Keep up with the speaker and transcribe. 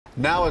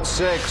Now at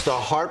 6, the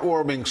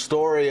heartwarming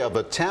story of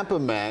a Tampa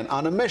man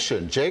on a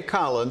mission. Jay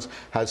Collins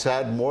has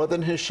had more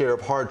than his share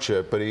of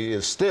hardship, but he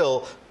is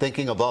still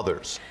thinking of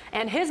others.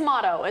 And his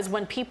motto is,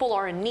 when people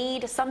are in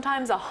need,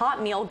 sometimes a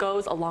hot meal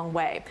goes a long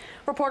way.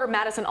 Reporter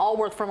Madison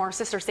Allworth from our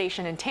sister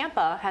station in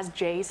Tampa has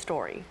Jay's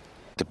story.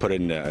 To put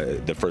in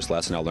the first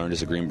lesson I learned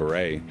as a Green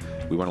Beret,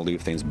 we want to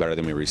leave things better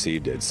than we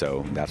received it,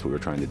 so that's what we're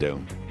trying to do.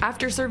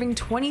 After serving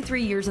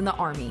 23 years in the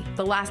Army,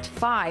 the last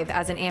 5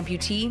 as an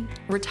amputee,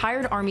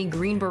 retired Army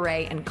Green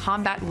Beret and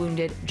combat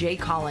wounded Jay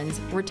Collins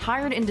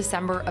retired in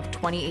December of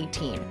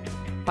 2018.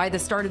 By the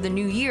start of the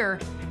new year,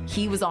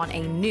 he was on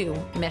a new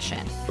mission.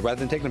 Rather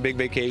than taking a big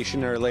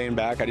vacation or laying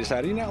back, I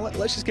decided,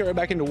 let's just get right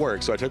back into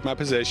work. So I took my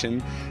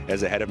position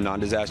as the head of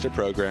non-disaster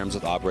programs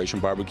with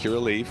Operation BBQ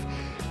Relief.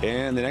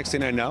 And the next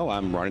thing I know,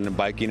 I'm running and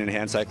biking and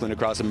hand cycling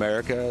across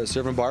America,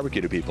 serving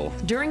barbecue to people.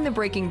 During the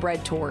Breaking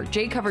Bread tour,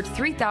 Jay covered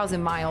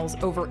 3,000 miles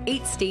over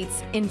 8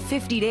 states in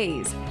 50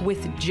 days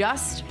with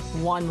just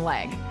one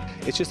leg.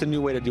 It's just a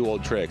new way to do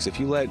old tricks. If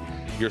you let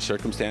your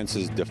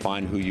circumstances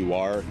define who you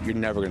are, you're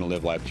never going to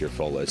live life to your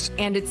fullest.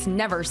 And it's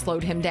never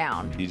slowed him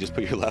down. You just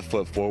put your left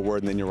foot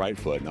forward and then your right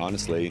foot. And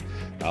honestly,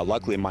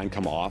 luckily mine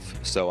come off,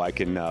 so I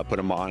can put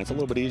them on. It's a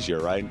little bit easier,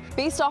 right?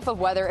 Based off of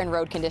weather and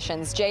road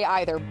conditions, Jay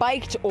either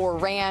biked or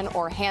ran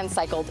or hand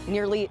cycled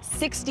nearly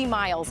 60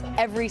 miles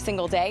every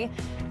single day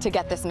to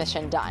get this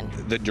mission done.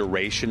 The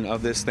duration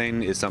of this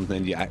thing is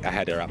something I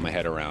had to wrap my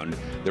head around.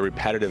 The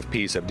repetitive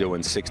piece of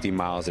doing 60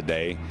 miles a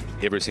day,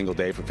 every single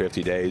day for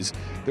 50 days,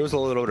 there was a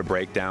little bit of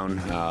breakdown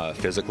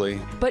physically.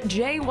 But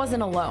Jay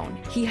wasn't alone.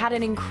 He had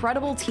an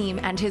incredible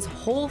team and his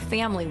whole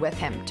family with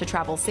him to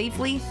travel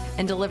safely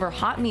and deliver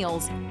hot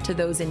meals to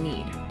those in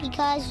need.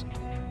 Because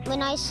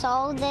when I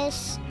saw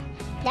this,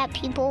 that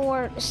people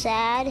weren't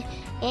sad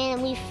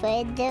and we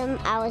fed them,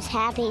 I was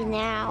happy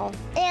now.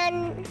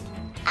 And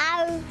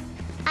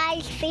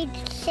I feed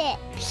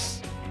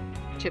chips.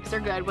 Chips are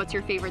good. What's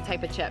your favorite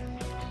type of chip?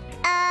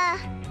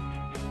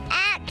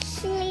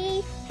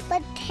 Actually,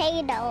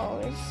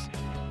 potatoes.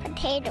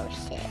 Potato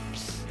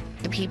chips.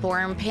 The people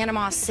are in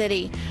Panama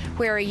City,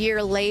 where a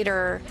year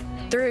later,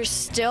 they're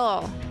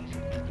still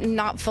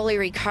not fully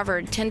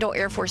recovered. Tyndall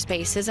Air Force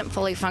Base isn't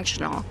fully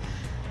functional.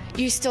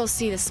 You still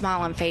see the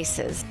smile on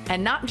faces.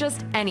 And not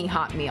just any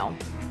hot meal.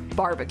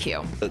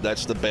 Barbecue.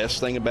 That's the best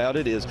thing about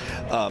it is,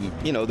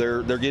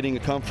 they're getting a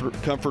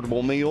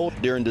comfortable meal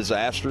during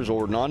disasters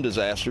or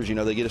non-disasters.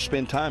 They get to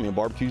spend time.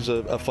 Barbecue's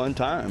a fun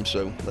time,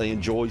 so they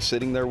enjoy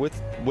sitting there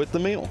with the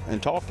meal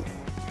and talking.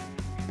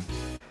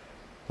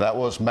 That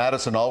was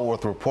Madison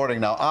Allworth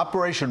reporting. Now,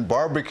 Operation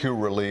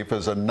BBQ Relief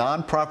is a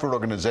nonprofit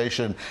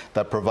organization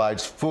that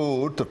provides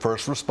food to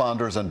first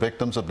responders and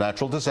victims of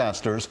natural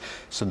disasters.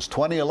 Since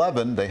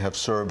 2011, they have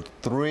served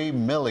 3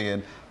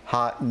 million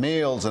hot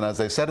meals, and as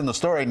they said in the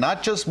story,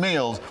 not just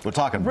meals, we're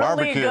talking really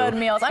barbecue. Good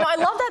meals. I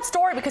love that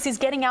story because he's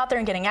getting out there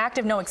and getting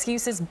active, no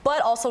excuses,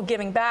 but also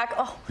giving back.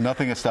 Oh,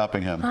 nothing is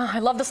stopping him. I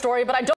love the story, but I don't